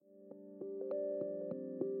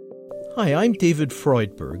Hi, I'm David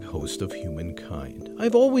Freudberg, host of Humankind.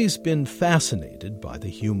 I've always been fascinated by the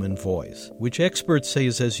human voice, which experts say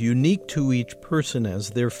is as unique to each person as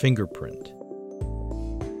their fingerprint.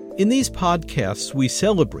 In these podcasts, we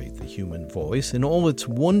celebrate the human voice in all its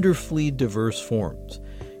wonderfully diverse forms,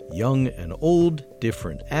 young and old,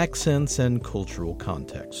 different accents, and cultural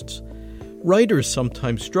contexts. Writers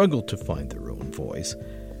sometimes struggle to find their own voice,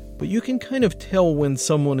 but you can kind of tell when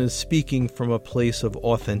someone is speaking from a place of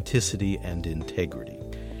authenticity and integrity.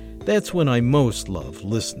 That's when I most love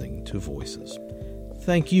listening to voices.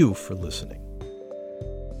 Thank you for listening.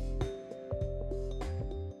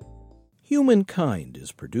 Humankind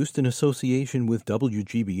is produced in association with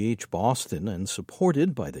WGBH Boston and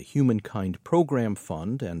supported by the Humankind Program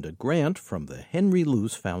Fund and a grant from the Henry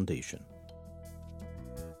Luce Foundation.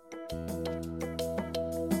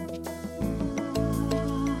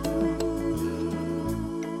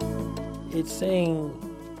 It's saying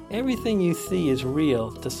everything you see is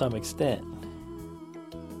real to some extent,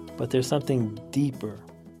 but there's something deeper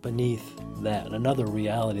beneath that, another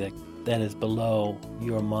reality that is below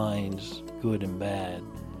your mind's good and bad,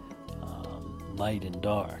 light and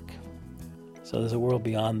dark. So there's a world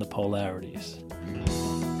beyond the polarities.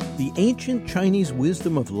 The ancient Chinese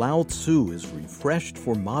wisdom of Lao Tzu is refreshed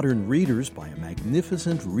for modern readers by a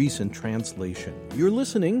magnificent recent translation. You're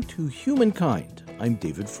listening to Humankind. I'm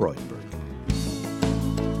David Freudberg.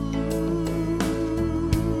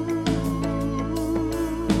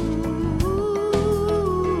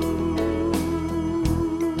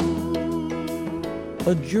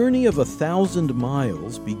 A journey of 1,000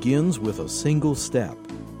 miles begins with a single step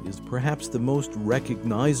is perhaps the most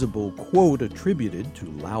recognizable quote attributed to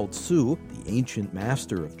Lao Tzu, the ancient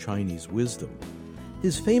master of Chinese wisdom.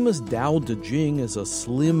 His famous Tao Te Ching is a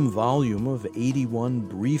slim volume of 81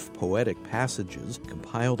 brief poetic passages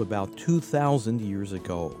compiled about 2,000 years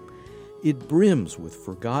ago. It brims with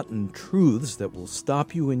forgotten truths that will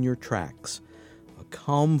stop you in your tracks. A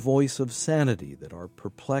calm voice of sanity that our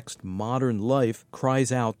perplexed modern life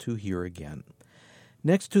cries out to hear again.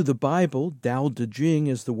 Next to the Bible, Tao Te Ching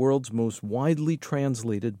is the world's most widely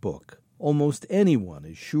translated book. Almost anyone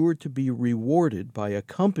is sure to be rewarded by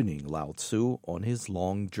accompanying Lao Tzu on his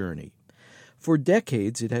long journey. For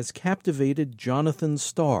decades, it has captivated Jonathan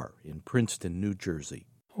Starr in Princeton, New Jersey.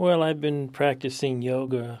 Well, I've been practicing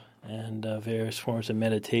yoga and various forms of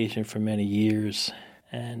meditation for many years.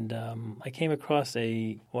 And I came across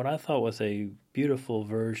what I thought was a beautiful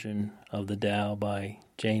version of the Tao by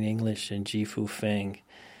Jane English and Ji-Fu Feng.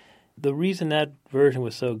 The reason that version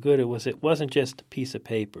was so good, it wasn't just a piece of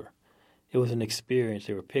paper. It was an experience.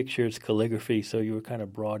 There were pictures, calligraphy, so you were kind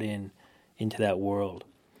of brought into that world.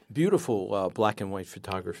 Beautiful black and white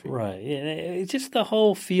photography. Right. And just the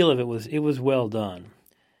whole feel of it was well done.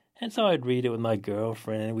 And so I'd read it with my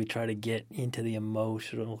girlfriend, and we'd try to get into the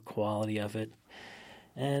emotional quality of it.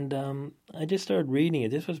 And I just started reading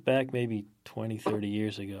it. This was back maybe 20, 30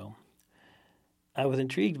 years ago. I was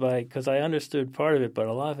intrigued by it because I understood part of it, but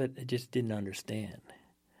a lot of it I just didn't understand.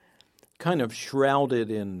 Kind of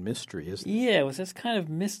shrouded in mystery, isn't it? Yeah, it was this kind of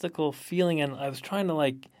mystical feeling, and I was trying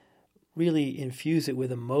to really infuse it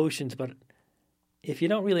with emotions, but if you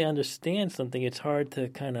don't really understand something, it's hard to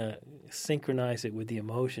kind of synchronize it with the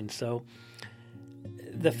emotions. So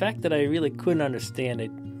the fact that I really couldn't understand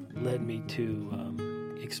it led me to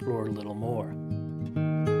explore a little more.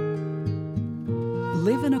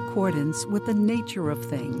 Live in accordance with the nature of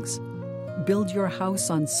things. Build your house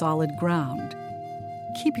on solid ground.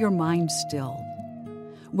 Keep your mind still.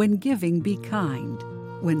 When giving, be kind.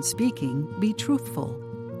 When speaking, be truthful.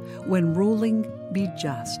 When ruling, be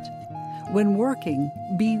just. When working,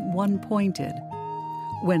 be one-pointed.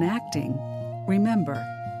 When acting, remember,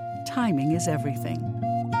 timing is everything.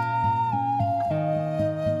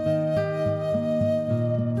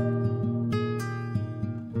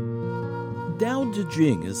 Tao Te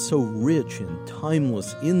Ching is so rich in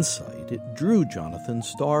timeless insight, it drew Jonathan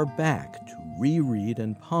Starr back to reread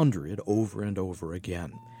and ponder it over and over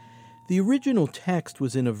again. The original text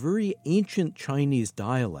was in a very ancient Chinese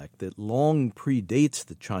dialect that long predates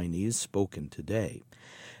the Chinese spoken today.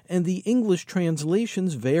 And the English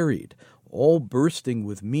translations varied, all bursting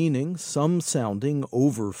with meaning, some sounding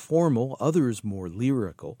over-formal, others more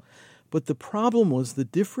lyrical. But the problem was the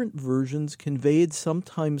different versions conveyed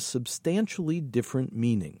sometimes substantially different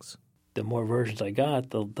meanings. The more versions I got,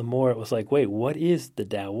 the more it was like, wait, what is the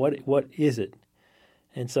Tao? What is it?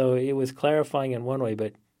 And so it was clarifying in one way,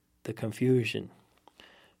 but the confusion.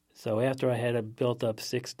 So after I had built up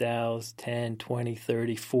 6 Taos, 10, 20,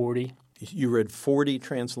 30, 40. You read 40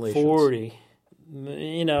 translations? 40.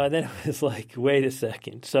 And then it was like, wait a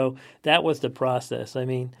second. So that was the process. I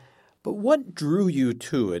mean, But what drew you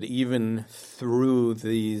to it, even through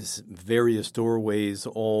these various doorways,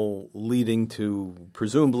 all leading to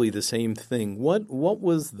presumably the same thing? What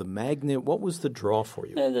was the magnet? What was the draw for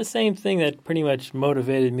you? The same thing that pretty much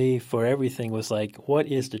motivated me for everything was like, what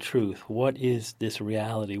is the truth? What is this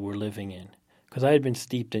reality we're living in? Because I had been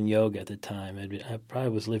steeped in yoga at the time. I probably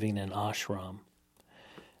was living in an ashram.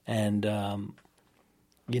 And,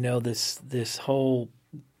 this whole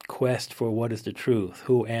quest for what is the truth,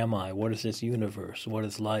 who am I, what is this universe, what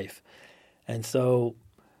is life. And so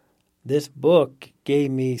this book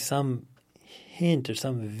gave me some hint or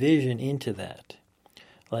some vision into that.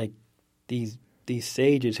 Like these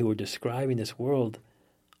sages who were describing this world,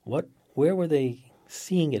 where were they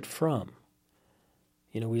seeing it from?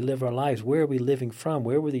 We live our lives. Where are we living from?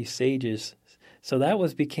 Where were these sages? So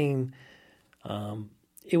that became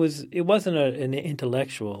it wasn't an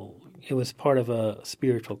intellectual. It was part of a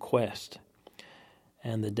spiritual quest.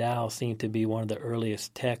 And the Tao seemed to be one of the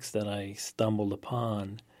earliest texts that I stumbled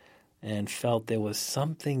upon and felt there was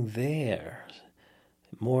something there.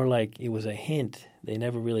 More like it was a hint. They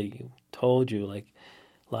never really told you. Like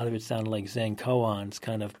a lot of it sounded like Zen koans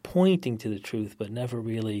kind of pointing to the truth, but never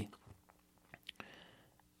really,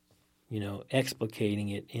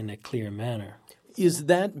 explicating it in a clear manner. Is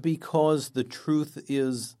that because the truth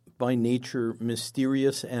is by nature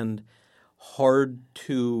mysterious and hard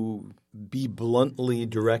to be bluntly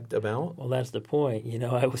direct about? Well, that's the point.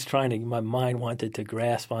 I was my mind wanted to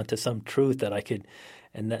grasp onto some truth that I could,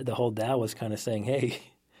 and the whole Tao was kind of saying, hey,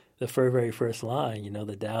 the very first line,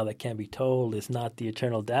 the Tao that can't be told is not the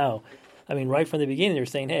eternal Tao. I mean, right from the beginning, they were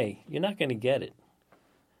saying, hey, you're not going to get it.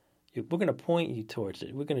 We're going to point you towards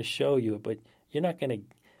it. We're going to show you it, but you're not going to.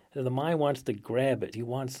 The mind wants to grab it. You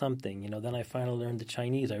want something. Then I finally learned the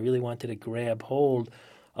Chinese. I really wanted to grab hold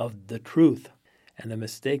of the truth. And the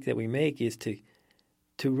mistake that we make is to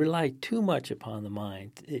rely too much upon the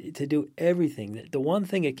mind, to do everything. The one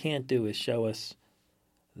thing it can't do is show us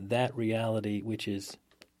that reality which is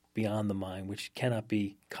beyond the mind, which cannot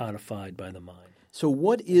be codified by the mind. So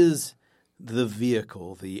what is the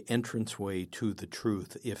vehicle, the entranceway to the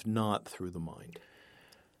truth, if not through the mind?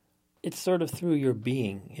 It's sort of through your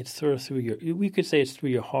being. It's sort of through we could say it's through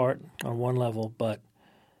your heart on one level, but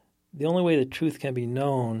the only way the truth can be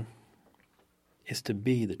known is to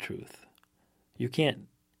be the truth. You can't,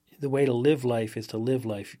 the way to live life is to live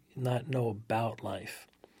life, not know about life.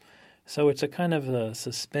 So it's a kind of a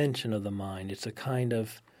suspension of the mind. It's a kind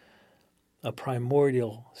of a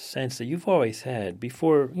primordial sense that you've always had.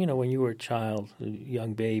 Before, when you were a child, a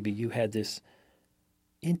young baby, you had this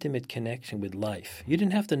intimate connection with life. You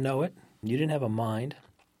didn't have to know it. You didn't have a mind.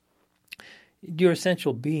 Your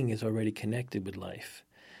essential being is already connected with life.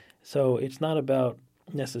 So it's not about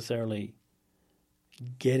necessarily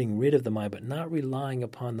getting rid of the mind, but not relying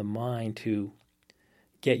upon the mind to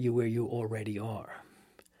get you where you already are.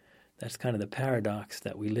 That's kind of the paradox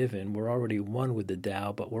that we live in. We're already one with the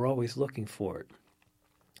Tao, but we're always looking for it.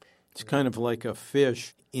 It's kind of like a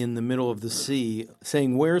fish in the middle of the sea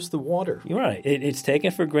saying, where's the water? You're right. It's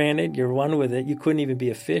taken for granted. You're one with it. You couldn't even be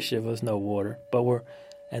a fish if there was no water.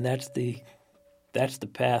 And that's the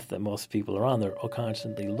path that most people are on. They're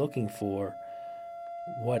constantly looking for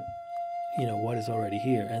what is already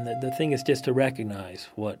here. And the thing is just to recognize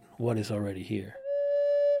what is already here.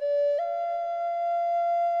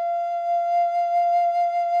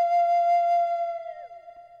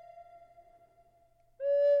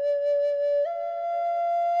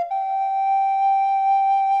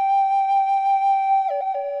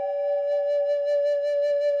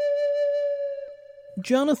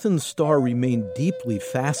 Jonathan Starr remained deeply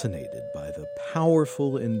fascinated by the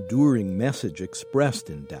powerful, enduring message expressed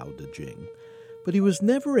in Tao Te Ching, but he was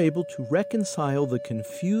never able to reconcile the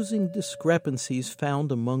confusing discrepancies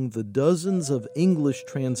found among the dozens of English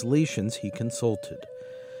translations he consulted.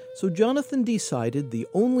 So Jonathan decided the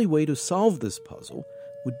only way to solve this puzzle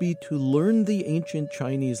would be to learn the ancient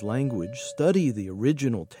Chinese language, study the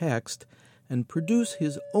original text, and produce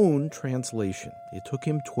his own translation. It took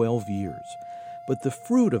him 12 years. But the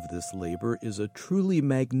fruit of this labor is a truly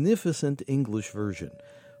magnificent English version,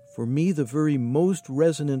 for me the very most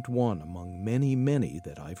resonant one among many, many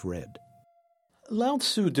that I've read. Lao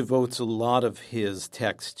Tzu devotes a lot of his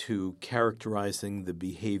text to characterizing the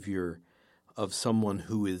behavior of someone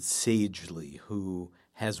who is sagely, who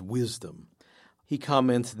has wisdom. He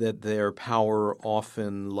comments that their power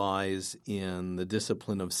often lies in the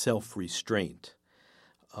discipline of self-restraint,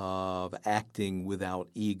 of acting without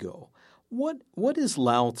ego. What is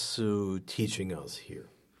Lao Tzu teaching us here?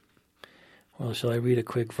 Well, shall I read a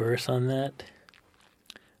quick verse on that?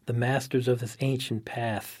 The masters of this ancient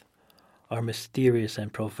path are mysterious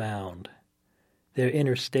and profound. Their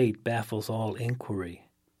inner state baffles all inquiry.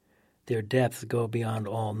 Their depths go beyond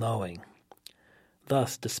all knowing.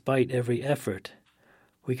 Thus, despite every effort,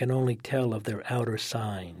 we can only tell of their outer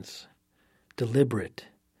signs, deliberate,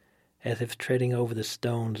 as if treading over the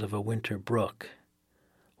stones of a winter brook,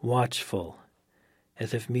 watchful,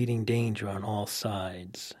 as if meeting danger on all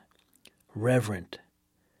sides, reverent,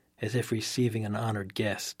 as if receiving an honored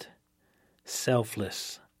guest,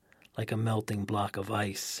 selfless, like a melting block of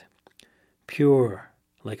ice, pure,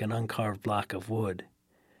 like an uncarved block of wood,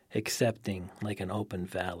 accepting, like an open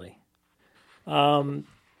valley.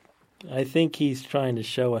 I think he's trying to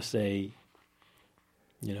show us a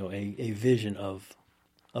vision of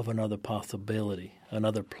another possibility,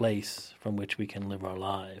 another place from which we can live our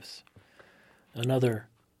lives, another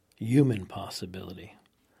human possibility.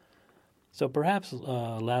 So perhaps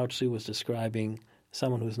Lao Tzu was describing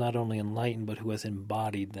someone who's not only enlightened, but who has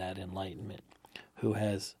embodied that enlightenment, who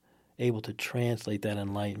has able to translate that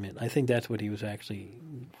enlightenment. I think that's what he was actually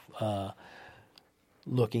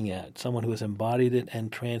looking at, someone who has embodied it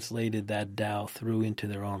and translated that Tao through into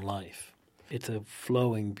their own life. It's a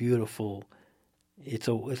flowing, beautiful, it's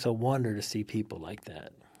a wonder to see people like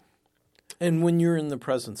that. And when you're in the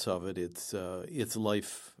presence of it, it's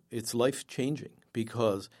life changing,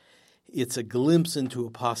 because it's a glimpse into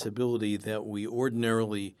a possibility that we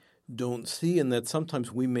ordinarily don't see, and that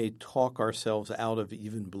sometimes we may talk ourselves out of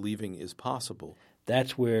even believing is possible.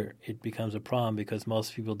 That's where it becomes a problem, because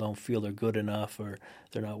most people don't feel they're good enough, or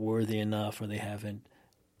they're not worthy enough, or they haven't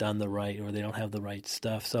done the right, or they don't have the right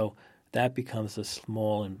stuff. So that becomes a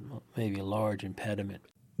small and maybe a large impediment.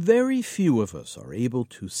 Very few of us are able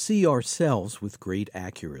to see ourselves with great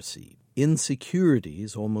accuracy.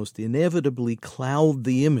 Insecurities almost inevitably cloud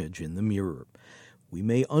the image in the mirror. We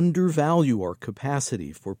may undervalue our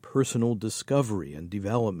capacity for personal discovery and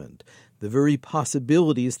development, the very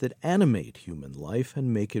possibilities that animate human life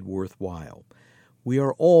and make it worthwhile. We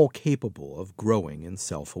are all capable of growing in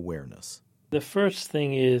self-awareness. The first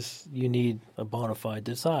thing is you need a bona fide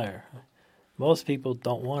desire. Most people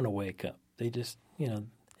don't want to wake up. They just,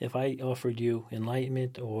 if I offered you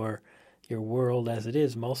enlightenment or your world as it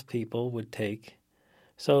is, most people would take.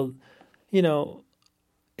 So,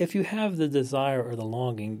 if you have the desire or the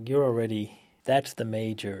longing, that's the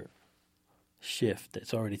major shift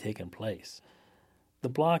that's already taken place. The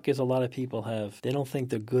block is a lot of people they don't think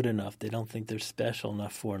they're good enough. They don't think they're special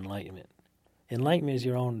enough for enlightenment. Enlightenment is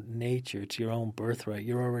your own nature. It's your own birthright.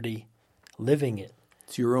 You're already living it.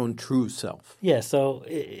 It's your own true self. Yeah, so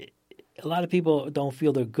a lot of people don't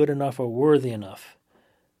feel they're good enough or worthy enough.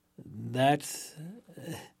 That's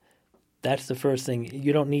the first thing.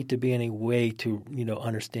 You don't need to be any way to,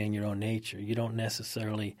 understand your own nature. You don't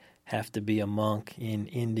necessarily have to be a monk in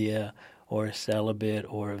India or a celibate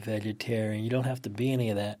or a vegetarian. You don't have to be any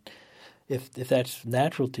of that. If that's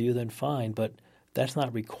natural to you, then fine, but that's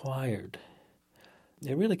not required.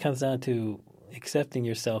 It really comes down to accepting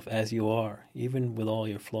yourself as you are, even with all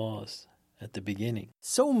your flaws at the beginning.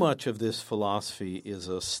 So much of this philosophy is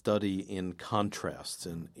a study in contrasts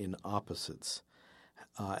and in opposites.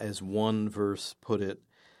 As one verse put it,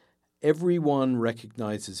 everyone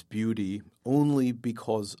recognizes beauty only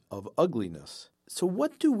because of ugliness. So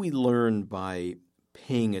what do we learn by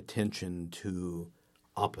paying attention to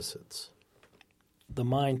opposites? The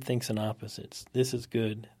mind thinks in opposites. This is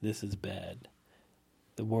good, this is bad.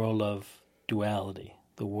 The world of duality,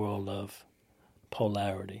 the world of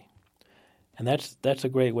polarity. And that's a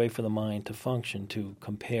great way for the mind to function, to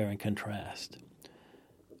compare and contrast.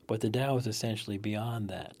 But the Tao is essentially beyond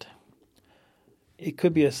that. It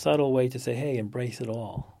could be a subtle way to say, hey, embrace it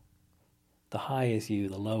all. The high is you,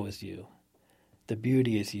 the low is you. The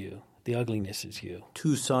beauty is you, the ugliness is you.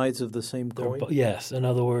 Two sides of the same coin? Yes. In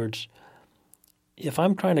other words, if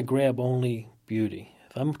I'm trying to grab only beauty,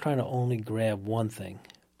 if I'm trying to only grab one thing,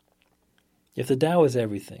 if the Tao is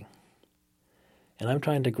everything, and I'm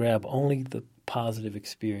trying to grab only the positive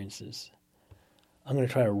experiences, I'm going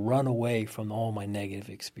to try to run away from all my negative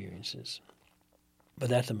experiences. But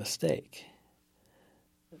that's a mistake,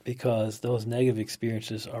 because those negative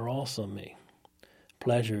experiences are also me.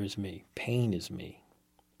 Pleasure is me. Pain is me.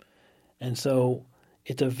 And so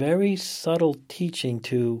it's a very subtle teaching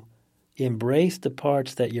to embrace the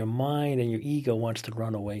parts that your mind and your ego wants to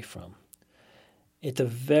run away from.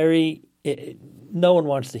 No one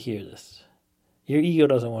wants to hear this. Your ego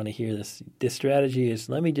doesn't want to hear this. The strategy is,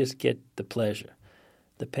 let me just get the pleasure.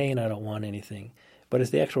 The pain, I don't want anything. But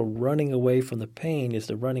it's the actual running away from the pain is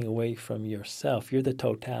the running away from yourself. You're the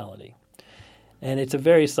totality. And it's a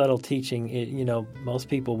very subtle teaching. Most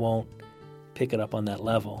people won't pick it up on that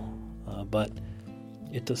level. But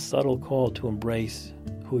It's a subtle call to embrace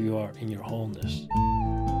who you are in your wholeness.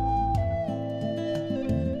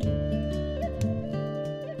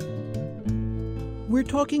 We're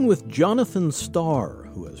talking with Jonathan Starr,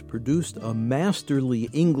 who has produced a masterly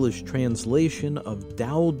English translation of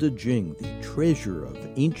Tao Te Ching, the treasure of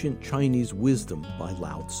ancient Chinese wisdom by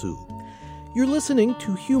Lao Tzu. You're listening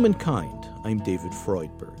to Humankind. I'm David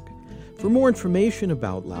Freudberg. For more information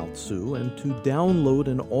about Lao Tzu and to download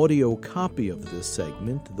an audio copy of this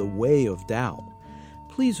segment, The Way of Tao,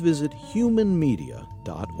 please visit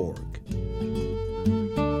humanmedia.org.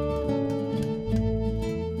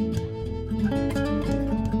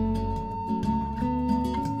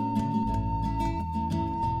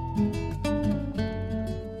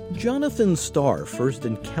 Jonathan Starr first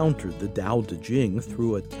encountered the Tao Te Ching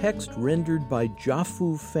through a text rendered by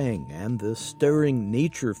Jiafu Feng and the stirring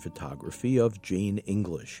nature photography of Jane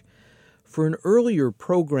English. For an earlier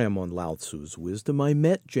program on Lao Tzu's wisdom, I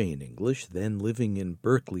met Jane English, then living in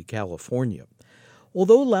Berkeley, California.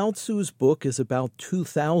 Although Lao Tzu's book is about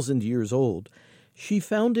 2,000 years old, she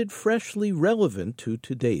found it freshly relevant to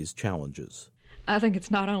today's challenges. I think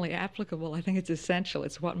it's not only applicable, I think it's essential.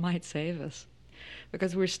 It's what might save us.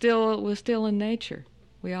 Because we're still in nature.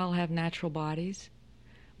 We all have natural bodies.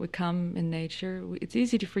 We come in nature. It's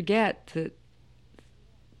easy to forget that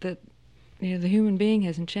the human being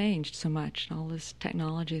hasn't changed so much. All this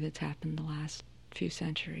technology that's happened the last few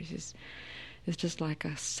centuries is just like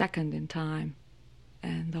a second in time.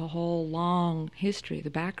 And the whole long history, the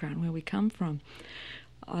background, where we come from.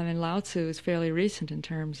 I mean, Lao Tzu is fairly recent in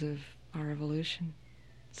terms of our evolution.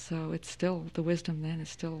 So it's still, the wisdom then is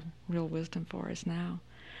still real wisdom for us now.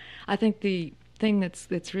 I think the thing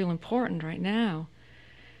that's real important right now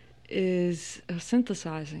is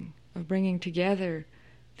synthesizing, of bringing together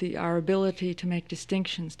our ability to make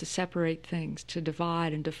distinctions, to separate things, to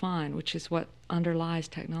divide and define, which is what underlies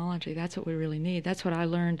technology. That's what we really need. That's what I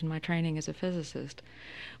learned in my training as a physicist,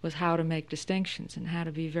 was how to make distinctions and how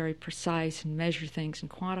to be very precise and measure things and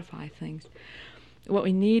quantify things. What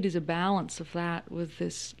we need is a balance of that with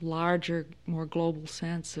this larger, more global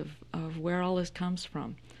sense of where all this comes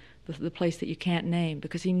from, the place that you can't name,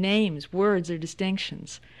 because he names words are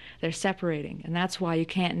distinctions. They're separating, and that's why you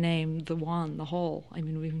can't name the one, the whole. I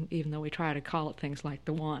mean, even though we try to call it things like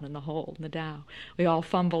the one and the whole and the Tao, we all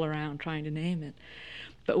fumble around trying to name it.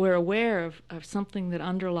 But we're aware of something that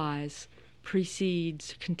underlies,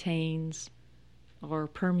 precedes, contains, or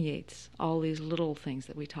permeates all these little things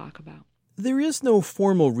that we talk about. There is no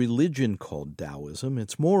formal religion called Taoism.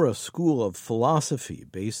 It's more a school of philosophy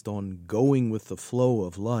based on going with the flow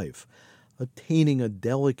of life, attaining a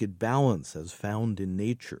delicate balance as found in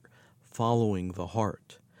nature, following the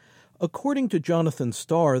heart. According to Jonathan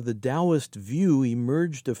Starr, the Taoist view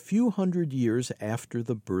emerged a few hundred years after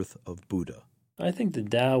the birth of Buddha. I think the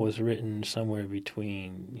Tao was written somewhere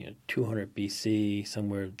between 200 BC,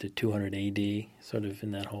 somewhere to 200 AD, sort of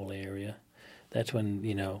in that whole area. That's when,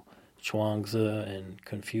 Chuang-Tzu and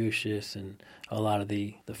Confucius and a lot of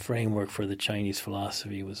the framework for the Chinese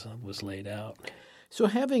philosophy was laid out. So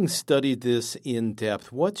having studied this in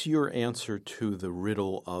depth, what's your answer to the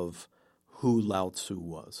riddle of who Lao Tzu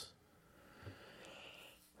was?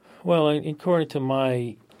 Well, according to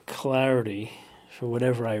my clarity, for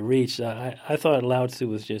whatever I reached, I thought Lao Tzu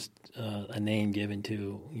was just a name given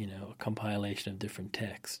to, a compilation of different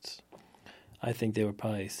texts. I think there were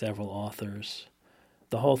probably several authors.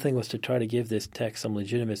 The whole thing was to try to give this text some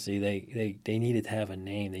legitimacy. They needed to have a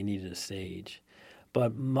name. They needed a sage.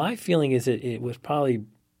 But my feeling is that it was probably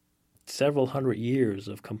several hundred years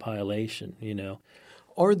of compilation,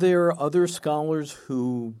 Are there other scholars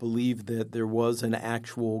who believe that there was an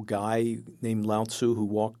actual guy named Lao Tzu who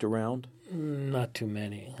walked around? Not too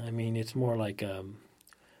many. I mean, it's more like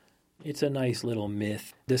it's a nice little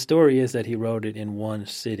myth. The story is that he wrote it in one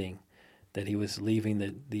sitting, that he was leaving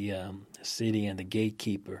the city and the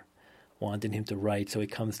gatekeeper wanted him to write, so he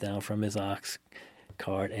comes down from his ox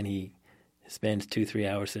cart and he spends 2-3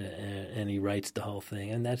 hours and he writes the whole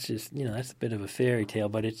thing. And that's just, that's a bit of a fairy tale,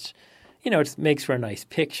 but it's, it makes for a nice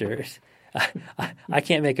picture. I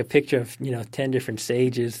can't make a picture of, 10 different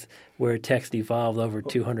sages where a text evolved over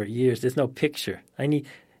 200 years. There's no picture.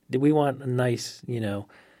 We want a nice,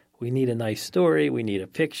 we need a nice story, we need a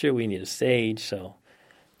picture, we need a sage,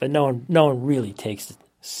 but no one really takes it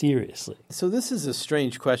seriously. So this is a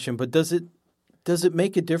strange question, but does it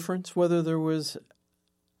make a difference whether there was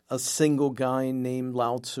a single guy named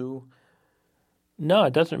Lao Tzu? No,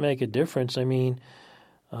 it doesn't make a difference. I mean,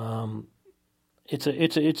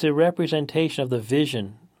 it's a representation of the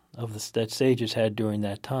vision that sages had during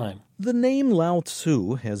that time. The name Lao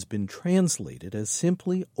Tzu has been translated as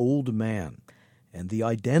simply old man, and the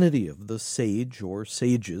identity of the sage or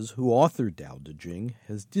sages who authored Tao Te Ching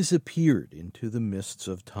has disappeared into the mists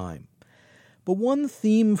of time. But one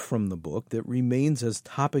theme from the book that remains as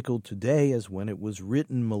topical today as when it was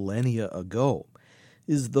written millennia ago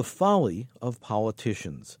is the folly of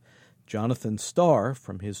politicians. Jonathan Starr,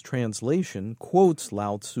 from his translation, quotes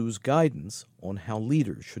Lao Tzu's guidance on how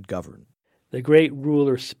leaders should govern. The great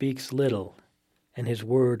ruler speaks little, and his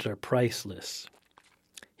words are priceless.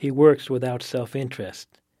 He works without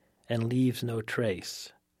self-interest and leaves no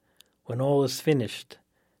trace. When all is finished,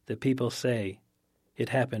 the people say, it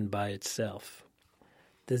happened by itself.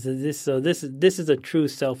 This is a true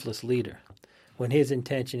selfless leader. When his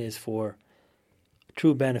intention is for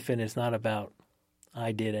true benefit, it's not about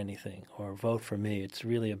I did anything or vote for me. It's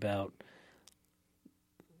really about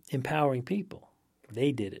empowering people.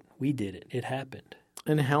 They did it. We did it. It happened.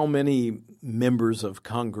 And how many members of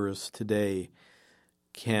Congress today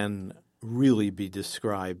can really be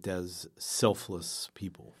described as selfless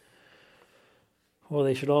people? Well,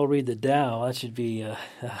 they should all read the Tao. That should be,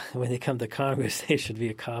 when they come to Congress, they should be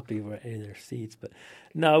a copy in their seats. But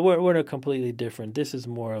no, we're a completely different. This is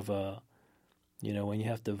more of a, when you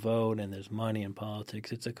have to vote and there's money in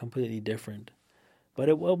politics, it's a completely different. But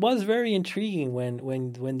it was very intriguing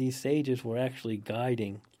when these sages were actually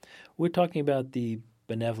guiding. We're talking about the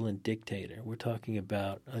benevolent dictator. We're talking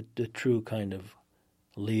about a true kind of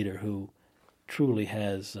leader who truly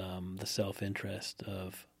has the self-interest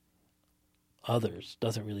of others,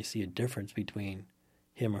 doesn't really see a difference between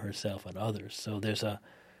him or herself and others. So there's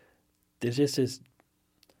just this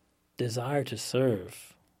desire to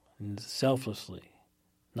serve and selflessly,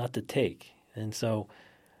 not to take. And so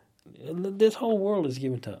this whole world is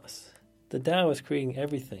given to us. The Tao is creating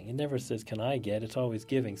everything. It never says, can I get? It's always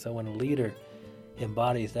giving. So when a leader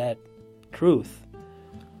embodies that truth,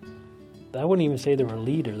 I wouldn't even say they're a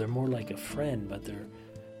leader. They're more like a friend, but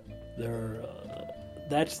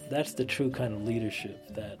that's the true kind of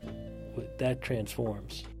leadership that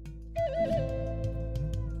transforms.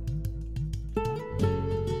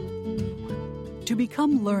 To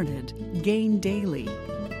become learned, gain daily.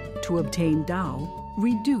 To obtain Tao,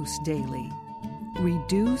 reduce daily.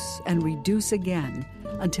 Reduce and reduce again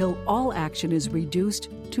until all action is reduced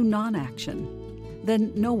to non-action.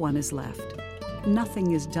 Then no one is left.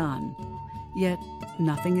 Nothing is done. Yet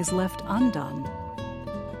nothing is left undone.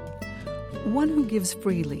 One who gives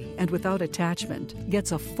freely and without attachment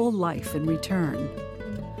gets a full life in return.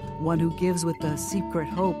 One who gives with the secret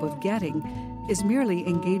hope of getting is merely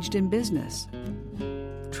engaged in business.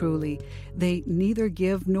 Truly, they neither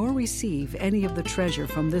give nor receive any of the treasure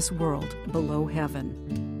from this world below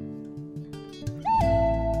heaven.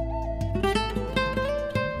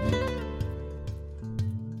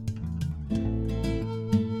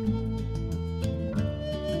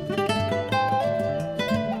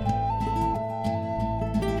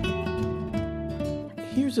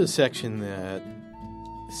 Here's a section that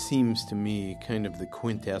seems to me kind of the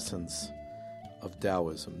quintessence of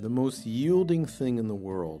Taoism. The most yielding thing in the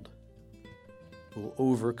world will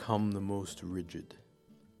overcome the most rigid.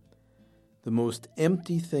 The most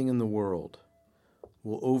empty thing in the world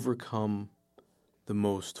will overcome the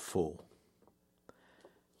most full.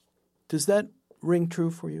 Does that ring true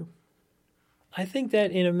for you? I think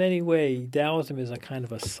that in many ways, Taoism is a kind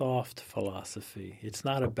of a soft philosophy. It's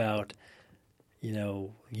not about,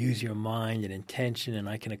 use your mind and intention and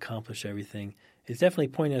I can accomplish everything. It's definitely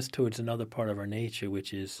pointing us towards another part of our nature,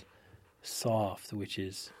 which is soft, which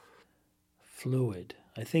is fluid.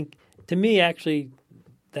 I think, to me, actually,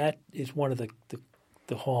 that is one of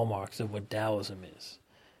the hallmarks of what Taoism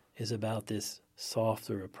is about this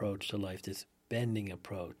softer approach to life, this bending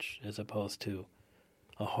approach, as opposed to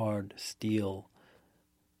a hard steel,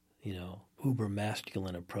 uber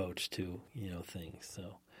masculine approach to, things.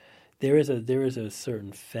 So there is a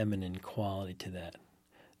certain feminine quality to that.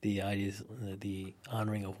 The ideas, the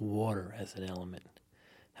honoring of water as an element,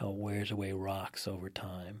 how it wears away rocks over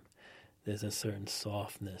time. There's a certain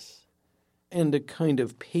softness. And a kind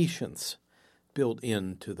of patience built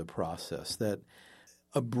into the process, that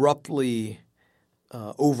abruptly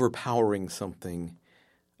overpowering something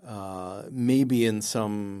maybe in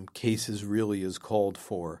some cases really is called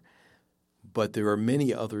for, but there are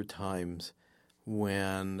many other times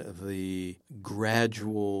when the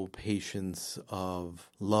gradual patience of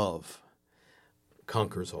love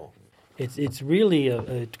conquers all. It's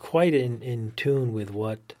really quite in tune with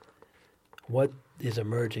what is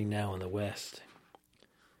emerging now in the West.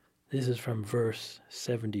 This is from verse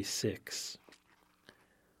 76.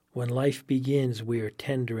 When life begins, we are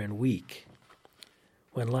tender and weak.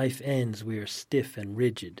 When life ends, we are stiff and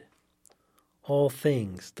rigid. All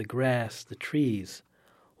things, the grass, the trees,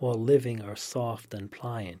 while living are soft and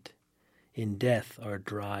pliant, in death are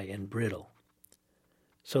dry and brittle.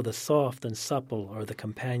 So the soft and supple are the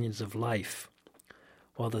companions of life,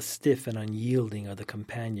 while the stiff and unyielding are the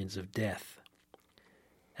companions of death.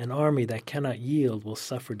 An army that cannot yield will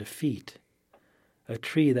suffer defeat. A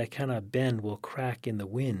tree that cannot bend will crack in the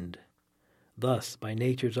wind. Thus, by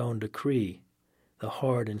nature's own decree, the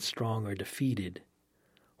hard and strong are defeated,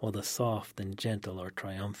 while the soft and gentle are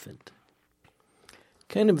triumphant.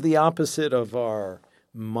 Kind of the opposite of our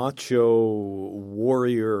macho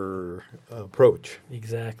warrior approach.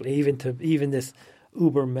 Exactly. Even this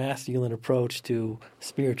uber masculine approach to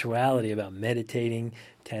spirituality about meditating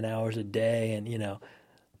 10 hours a day, and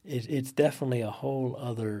it's definitely a whole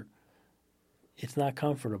other. It's not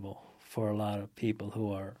comfortable for a lot of people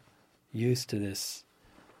who are used to this.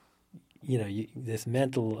 This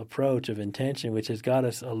mental approach of intention, which has got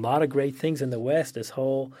us a lot of great things in the West. This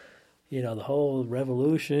whole, the whole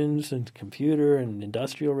revolutions and computer and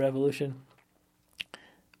industrial revolution,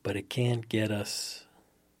 but it can't get us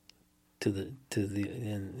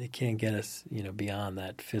and it can't get us, beyond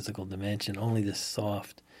that physical dimension. Only this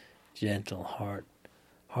soft, gentle heart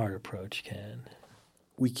approach can.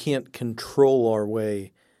 We can't control our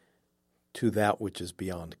way to that which is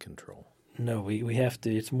beyond control. No, we have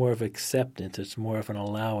to. It's more of acceptance. It's more of an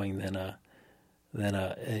allowing than a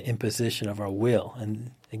imposition of our will.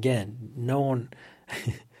 And again, no one.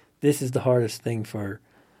 This is the hardest thing for,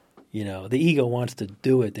 the ego wants to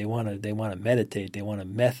do it. They want to meditate. They want a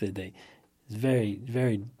method. It's very,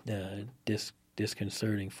 very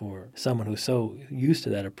disconcerting for someone who's so used to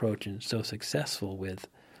that approach and so successful with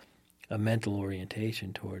a mental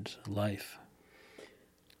orientation towards life.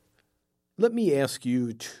 Let me ask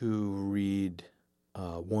you to read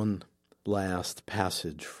one last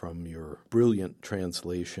passage from your brilliant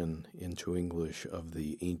translation into English of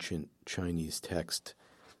the ancient Chinese text,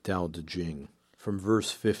 Tao Te Ching, from verse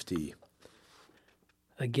 50.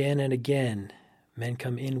 Again and again, men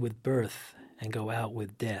come in with birth and go out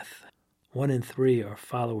with death. 1 in 3 are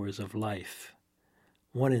followers of life.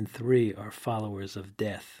 1 in 3 are followers of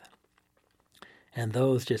death. And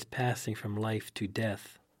those just passing from life to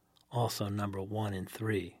death also number 1 in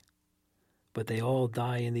 3. But they all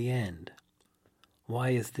die in the end.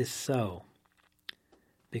 Why is this so?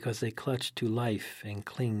 Because they clutch to life and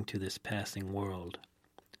cling to this passing world.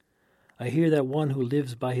 I hear that one who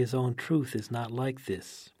lives by his own truth is not like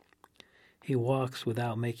this. He walks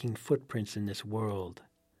without making footprints in this world.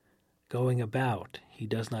 Going about, he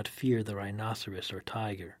does not fear the rhinoceros or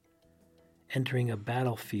tiger. Entering a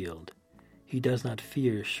battlefield, he does not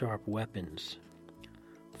fear sharp weapons.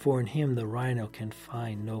 For in him the rhino can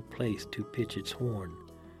find no place to pitch its horn,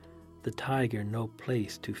 the tiger no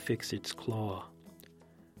place to fix its claw,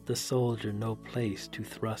 the soldier no place to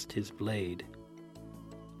thrust his blade.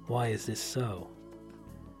 Why is this so?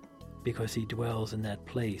 Because he dwells in that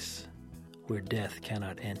place where death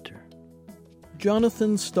cannot enter.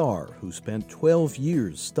 Jonathan Starr, who spent 12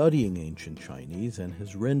 years studying ancient Chinese and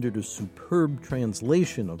has rendered a superb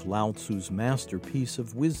translation of Lao Tzu's masterpiece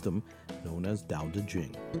of wisdom known as Tao Te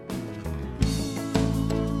Ching.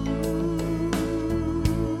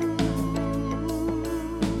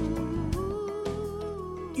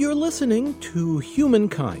 You're listening to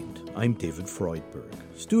Humankind. I'm David Freudberg.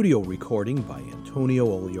 Studio recording by Antonio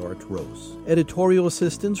Oliart Rose. Editorial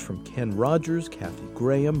assistance from Ken Rogers, Kathy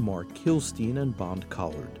Graham, Mark Kilstein, and Bond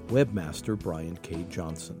Collard. Webmaster Brian K.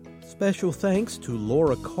 Johnson. Special thanks to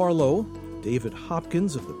Laura Carlo, David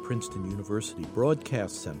Hopkins of the Princeton University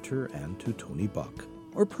Broadcast Center, and to Tony Buck.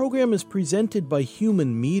 Our program is presented by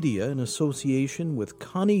Human Media in association with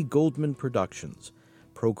Connie Goldman Productions.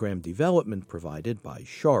 Program development provided by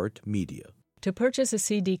Shart Media. To purchase a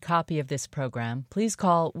CD copy of this program, please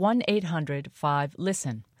call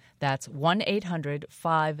 1-800-5-LISTEN. That's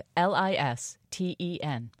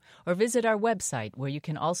 1-800-5-LISTEN. Or visit our website, where you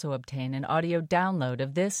can also obtain an audio download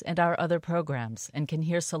of this and our other programs and can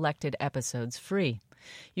hear selected episodes free.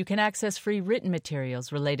 You can access free written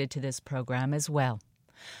materials related to this program as well.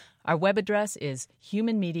 Our web address is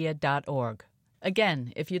humanmedia.org.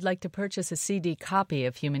 Again, if you'd like to purchase a CD copy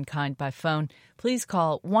of Humankind by phone, please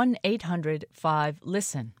call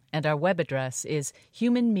 1-800-5-LISTEN, and our web address is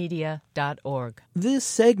humanmedia.org. This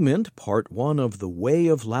segment, part 1 of The Way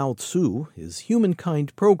of Lao Tzu, is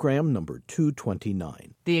Humankind program number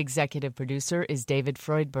 229. The executive producer is David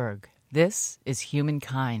Freudberg. This is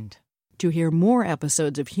Humankind. To hear more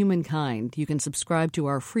episodes of Humankind, you can subscribe to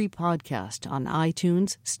our free podcast on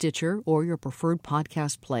iTunes, Stitcher, or your preferred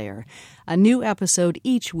podcast player. A new episode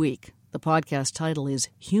each week. The podcast title is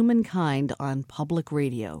Humankind on Public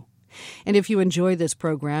Radio. And if you enjoy this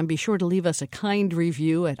program, be sure to leave us a kind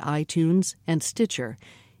review at iTunes and Stitcher.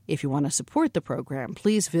 If you want to support the program,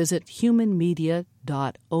 please visit humanmedia.org.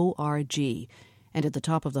 And at the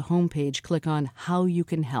top of the homepage, click on How You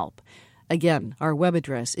Can Help. Again, our web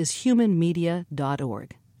address is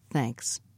humanmedia.org. Thanks.